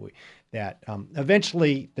enough, that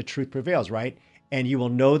eventually the truth prevails, right? And you will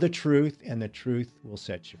know the truth, and the truth will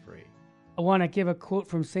set you free. I want to give a quote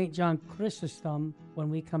from St. John Chrysostom when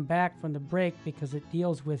we come back from the break, because it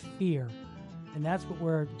deals with fear. And that's what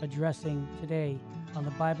we're addressing today on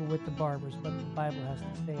the Bible with the Barbers, what the Bible has to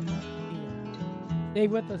say about fear. Stay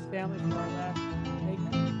with us, family, for our last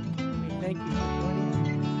segment. We thank you for joining us.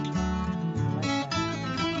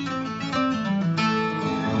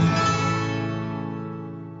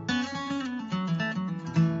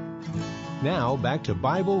 Now, back to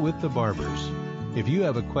Bible with the Barbers. If you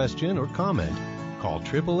have a question or comment, call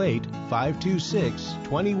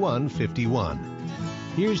 888-526-2151.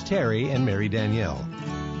 Here's Terry and Mary Danielle.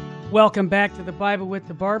 Welcome back to the Bible with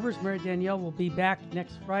the Barbers. Mary Danielle will be back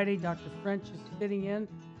next Friday. Dr. French is sitting in,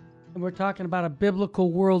 and we're talking about a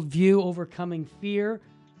biblical worldview, overcoming fear,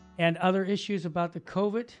 and other issues about the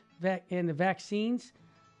COVID and the vaccines.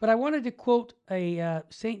 But I wanted to quote a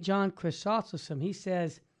St. John Chrysostom. He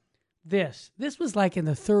says, This was like in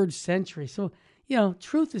the 3rd century. So,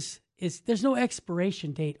 truth is there's no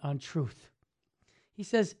expiration date on truth. He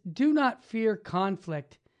says, do not fear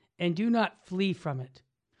conflict and do not flee from it.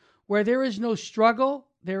 Where there is no struggle,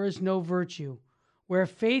 there is no virtue. Where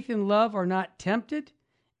faith and love are not tempted,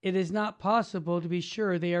 it is not possible to be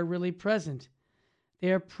sure they are really present.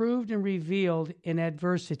 They are proved and revealed in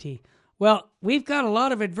adversity. Well, we've got a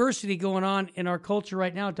lot of adversity going on in our culture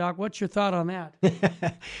right now, Doc. What's your thought on that?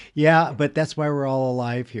 Yeah, but that's why we're all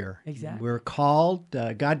alive here. Exactly. We're called.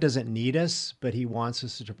 God doesn't need us, but he wants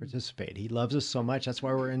us to participate. He loves us so much. That's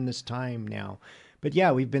why we're in this time now. But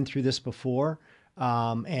yeah, we've been through this before.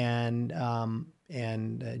 And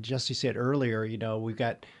Jesse said earlier, we've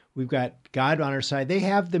got we've got God on our side. They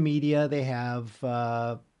have the media, they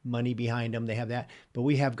have money behind them, they have that, but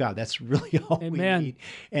we have God. That's really all Amen. we need.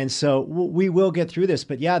 And so we will get through this.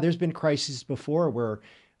 But yeah, there's been crises before where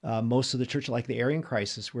most of the church, like the Arian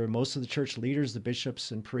crisis, where most of the church leaders, the bishops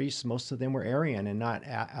and priests, most of them were Arian and not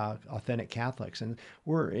authentic Catholics. And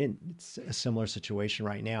we're in a similar situation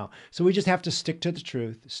right now. So we just have to stick to the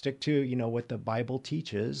truth, stick to, what the Bible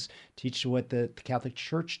teaches, teach what the Catholic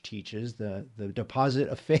Church teaches, the deposit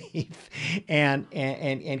of faith, and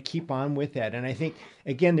keep on with that. And I think,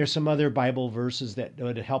 again, there's some other Bible verses that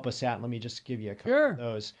would help us out. Let me just give you a couple of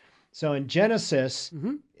those. So in Genesis,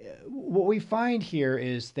 what we find here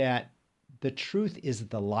is that the truth is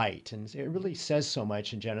the light. And it really says so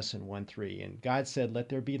much in Genesis 1:3. And God said, let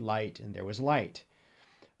there be light, and there was light.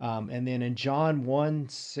 And then in John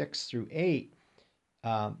 1:6-8,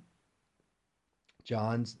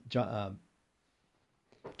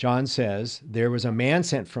 John says, there was a man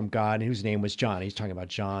sent from God whose name was John. He's talking about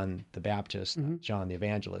John the Baptist, not John the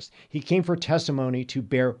Evangelist. He came for testimony to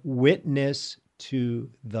bear witness to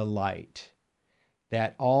the light,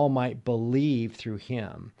 that all might believe through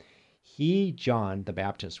him. He, John the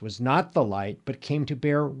Baptist, was not the light, but came to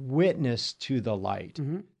bear witness to the light.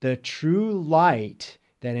 The true light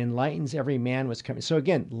that enlightens every man was coming. So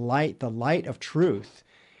again, light, the light of truth.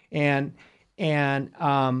 And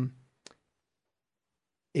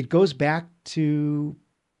it goes back to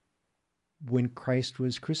when Christ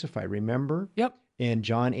was crucified. Remember? Yep. In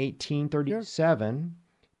John 18:37,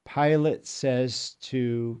 Pilate says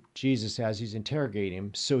to Jesus as he's interrogating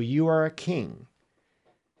him, so you are a king.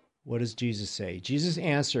 What does Jesus say? Jesus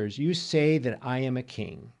answers, you say that I am a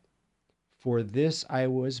king. For this I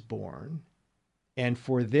was born, and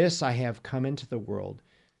for this I have come into the world,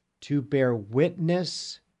 to bear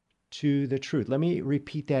witness to the truth. Let me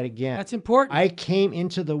repeat that again. That's important. I came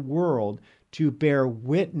into the world to bear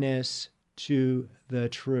witness to the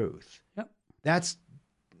truth. Yep.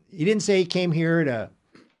 He didn't say he came here to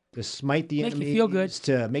smite the Make enemies, you feel good.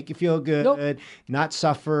 to make you feel good, Nope. not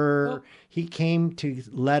suffer. Nope. He came to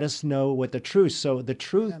let us know what the truth. So the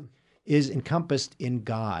truth is encompassed in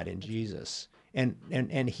God, in Jesus.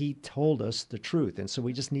 And he told us the truth. And so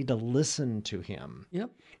we just need to listen to him. Yep.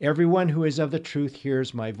 Everyone who is of the truth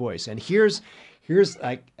hears my voice. And here's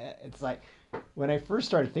like, it's like, when I first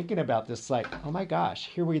started thinking about this, like, oh my gosh,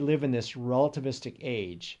 here we live in this relativistic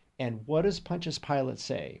age. And what does Pontius Pilate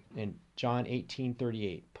say in John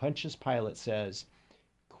 18:38? Pontius Pilate says,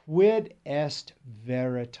 quid est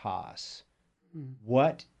veritas?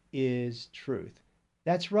 What is truth?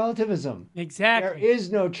 That's relativism. Exactly. There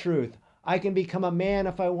is no truth. I can become a man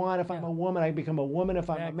if I want. If I'm a woman, I can become a woman if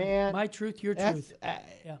I'm a man. My truth, your That's, truth.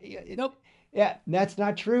 Nope. Yeah, that's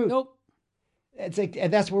not true. Nope. It's like,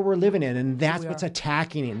 and that's where we're living in, and that's we what's are.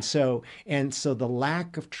 attacking. And so the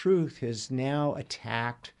lack of truth has now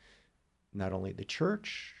attacked not only the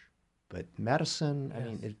church, but medicine. I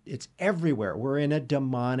mean, it's everywhere. We're in a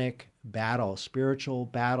demonic battle, spiritual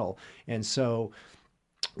battle. And so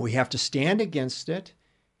we have to stand against it.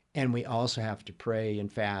 And we also have to pray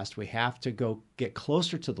and fast. We have to go get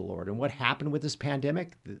closer to the Lord. And what happened with this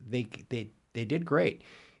pandemic? They did great.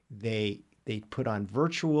 They put on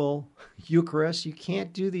virtual Eucharist. You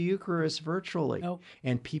can't do the Eucharist virtually. Nope.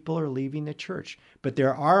 And people are leaving the church. But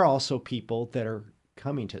there are also people that are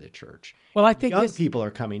coming to the church. Well, I think young people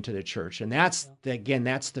are coming to the church, and that's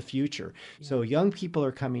the future. Yeah. So young people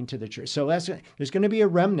are coming to the church. So there's going to be a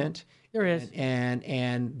remnant. There is,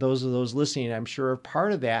 and those listening, I'm sure, are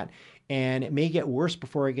part of that. And it may get worse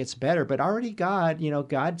before it gets better. But already God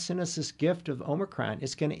sent us this gift of Omicron.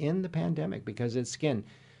 It's going to end the pandemic because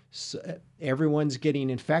everyone's getting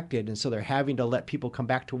infected, and so they're having to let people come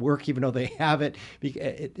back to work even though they have it.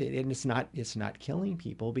 And it's not killing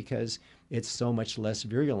people because it's so much less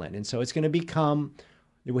virulent. And so it's going to become.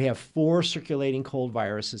 We have 4 circulating cold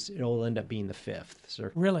viruses. It'll end up being the 5th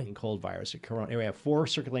circulating cold virus. We have 4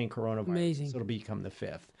 circulating coronaviruses. Amazing. So it'll become the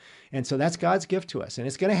 5th. And so that's God's gift to us, and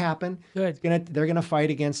it's going to happen. Good. They're going to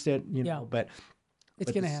fight against it, but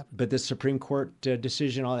it's going to happen. But the Supreme Court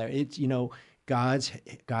decision, all that, it's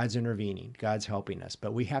God's intervening. God's helping us.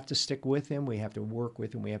 But we have to stick with him. We have to work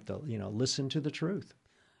with him. We have to, listen to the truth.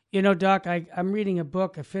 Doc, I'm reading a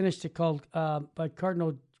book. I finished it called by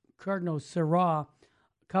Cardinal Sarah,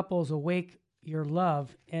 Couples Awake Your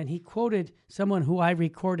Love. And he quoted someone who I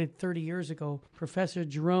recorded 30 years ago, Professor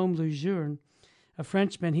Jerome Lejeune, a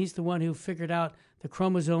Frenchman. He's the one who figured out the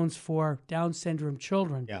chromosomes for Down syndrome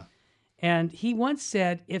children. Yeah. And he once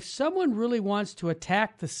said, if someone really wants to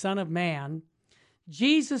attack the Son of Man,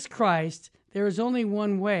 Jesus Christ, there is only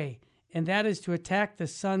one way, and that is to attack the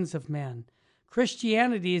sons of men.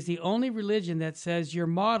 Christianity is the only religion that says your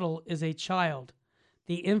model is a child,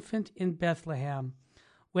 the infant in Bethlehem.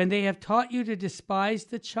 When they have taught you to despise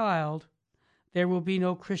the child, there will be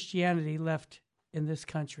no Christianity left in this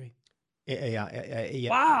country. Yeah.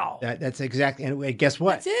 Wow. That's exactly. And guess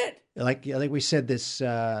what? That's it. Like we said this.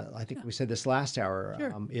 I think we said this last hour.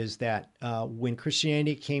 Sure. Is that when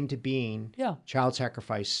Christianity came to being, child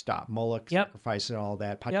sacrifice stopped. Moloch sacrifice and all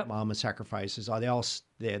that. Pachamama sacrifices.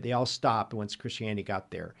 They all stopped once Christianity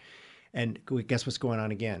got there. And guess what's going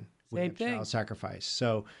on again? Same thing. Child sacrifice.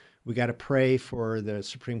 So we got to pray for the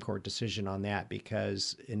Supreme Court decision on that,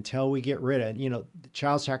 because until we get rid of,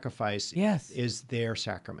 child sacrifice is their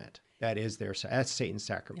sacrament. That's Satan's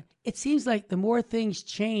sacrament. It seems like the more things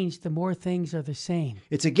change, the more things are the same.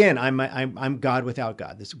 It's again, I'm God without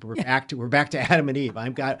God. We're back to Adam and Eve.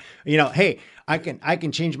 I'm God. Hey, I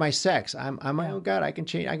can change my sex. I'm my own God. I can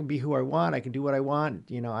change. I can be who I want. I can do what I want.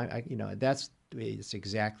 It's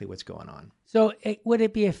exactly what's going on. So would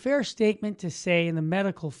it be a fair statement to say in the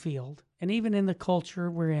medical field, and even in the culture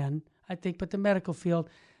we're in, I think, but the medical field,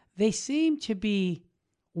 they seem to be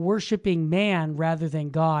worshiping man rather than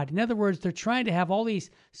God. In other words, they're trying to have all these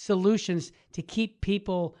solutions to keep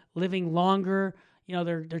people living longer.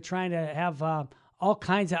 They're trying to have all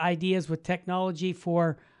kinds of ideas with technology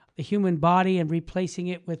for the human body and replacing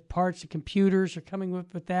it with parts of computers or coming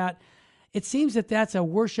up with that. It seems that that's a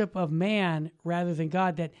worship of man rather than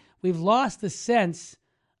God, that we've lost the sense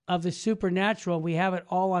of the supernatural. We have it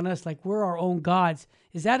all on us, like we're our own gods.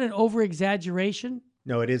 Is that an over-exaggeration?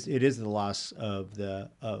 No, it is the loss of the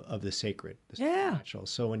sacred, the supernatural.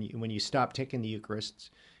 So when you stop taking the Eucharist,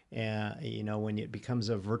 when it becomes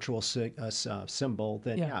a virtual symbol,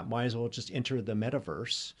 then might as well just enter the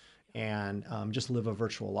metaverse and just live a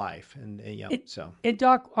virtual life. And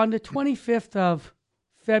Doc, on the 25th of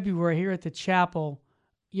February here at the chapel,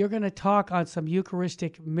 you're going to talk on some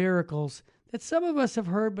Eucharistic miracles that some of us have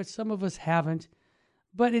heard, but some of us haven't.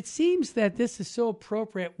 But it seems that this is so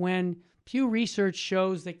appropriate when Pew Research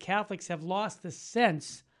shows that Catholics have lost the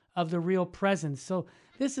sense of the real presence. So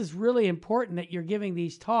this is really important that you're giving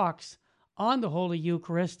these talks on the Holy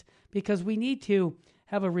Eucharist, because we need to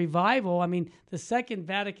have a revival. I mean, the Second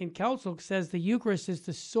Vatican Council says the Eucharist is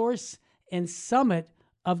the source and summit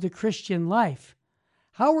of the Christian life.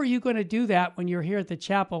 How are you going to do that when you're here at the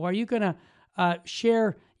chapel? Are you going to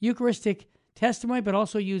share Eucharistic testimony, but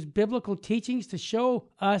also use biblical teachings to show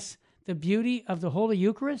us the beauty of the Holy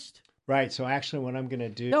Eucharist? Right. So actually what I'm going to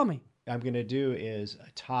do, Tell me. I'm going to do is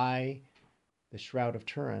tie the Shroud of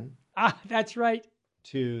Turin. That's right.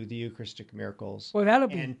 To the Eucharistic miracles. Well, that'll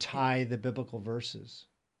be. And tie the biblical verses.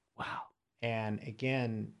 Wow. And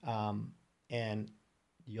again, and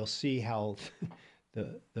you'll see how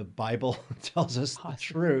the Bible tells us the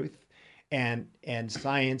truth, and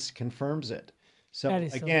science confirms it. So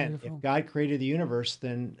again, if God created the universe,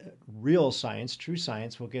 then real science, true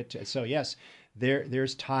science, will get to it. So yes,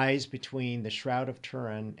 there's ties between the Shroud of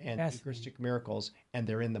Turin and Eucharistic miracles, and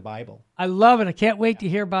they're in the Bible. I love it. I can't wait to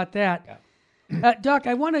hear about that. Yeah. Doc,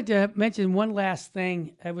 I wanted to mention one last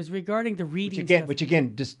thing. It was regarding the reading, which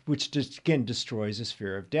again destroys the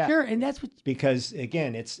sphere of death. Sure, and that's what, because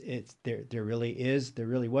again, there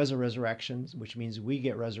really was a resurrection, which means we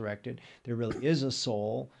get resurrected. There really is a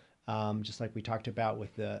soul, just like we talked about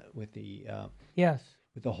with the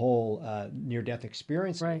whole near-death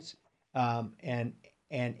experiences. Right. And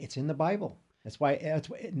it's in the Bible. That's why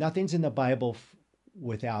nothing's in the Bible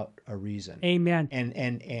without a reason. Amen.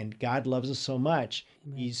 And God loves us so much.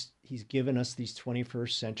 Amen. He's given us these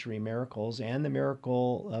 21st century miracles, and the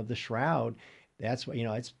miracle of the shroud. That's what,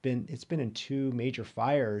 it's been in two major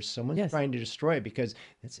fires. Someone's trying to destroy it because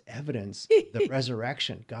it's evidence the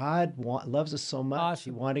resurrection. God loves us so much.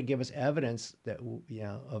 Awesome. He wanted to give us evidence that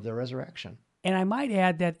of the resurrection. And I might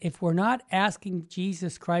add that if we're not asking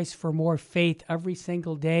Jesus Christ for more faith every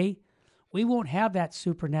single day, we won't have that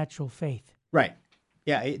supernatural faith. Right.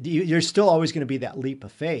 Yeah, you're still always going to be that leap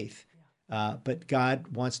of faith, but God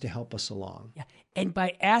wants to help us along. Yeah. And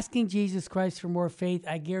by asking Jesus Christ for more faith,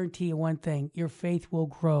 I guarantee you one thing, your faith will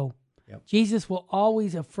grow. Yep. Jesus will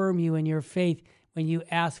always affirm you in your faith when you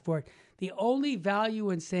ask for it. The only value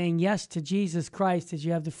in saying yes to Jesus Christ is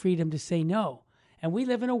you have the freedom to say no. And we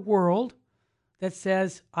live in a world that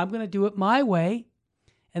says, I'm going to do it my way,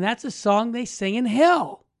 and that's a song they sing in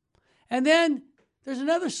hell. And then there's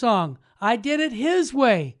another song, I did it his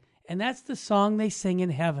way, and that's the song they sing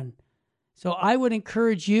in heaven. So I would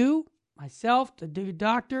encourage you, myself, the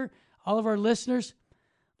doctor, all of our listeners,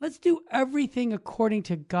 let's do everything according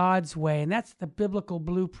to God's way, and that's the biblical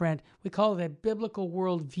blueprint. We call it a biblical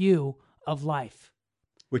worldview of life.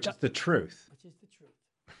 Which is the truth. Which is the truth.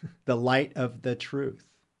 the light of the truth.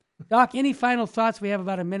 Doc, any final thoughts? We have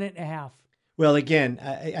about a minute and a half. Well, again,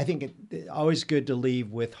 I think it's always good to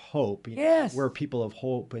leave with hope. Yes. We're people of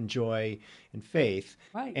hope and joy and faith.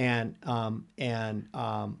 Right. And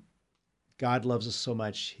God loves us so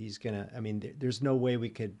much. He's there's no way we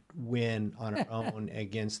could win on our own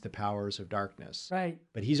against the powers of darkness. Right.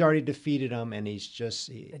 But he's already defeated them, and he's just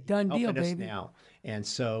A done deal, helping us baby. now. And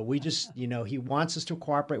so we just, he wants us to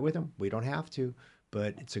cooperate with him. We don't have to,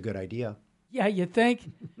 but it's a good idea. Yeah, you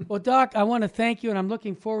think? Well, Doc, I want to thank you, and I'm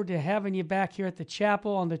looking forward to having you back here at the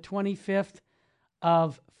chapel on the 25th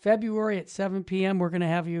of February at 7 p.m. We're going to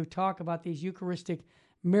have you talk about these Eucharistic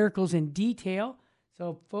miracles in detail.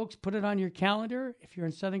 So, folks, put it on your calendar. If you're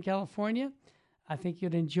in Southern California, I think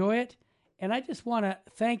you'd enjoy it. And I just want to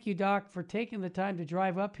thank you, Doc, for taking the time to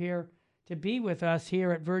drive up here to be with us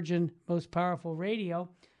here at Virgin Most Powerful Radio.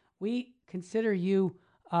 We consider you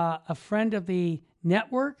a friend of the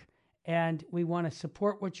network, and we want to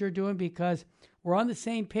support what you're doing because we're on the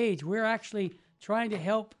same page. We're actually trying to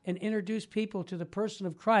help and introduce people to the person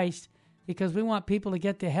of Christ because we want people to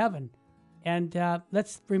get to heaven. And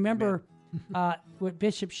let's remember what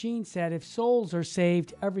Bishop Sheen said, if souls are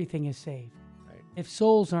saved, everything is saved. Right. If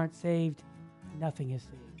souls aren't saved, nothing is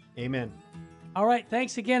saved. Amen. All right,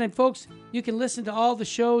 thanks again. And folks, you can listen to all the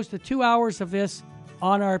shows, the 2 hours of this,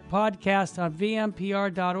 on our podcast on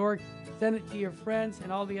vmpr.org. Send it to your friends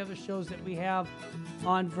and all the other shows that we have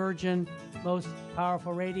on Virgin Most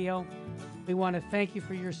Powerful Radio. We want to thank you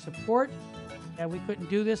for your support. And we couldn't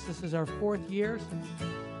do this. This is our 4th year since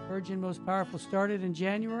Virgin Most Powerful started in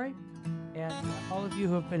January. And all of you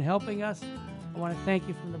who have been helping us, I want to thank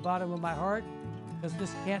you from the bottom of my heart because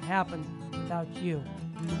this can't happen without you.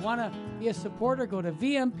 If you want to be a supporter, go to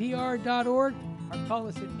vmpr.org or call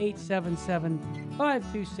us at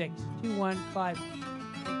 877-526-2150.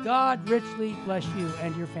 May God richly bless you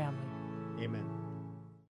and your family. Amen.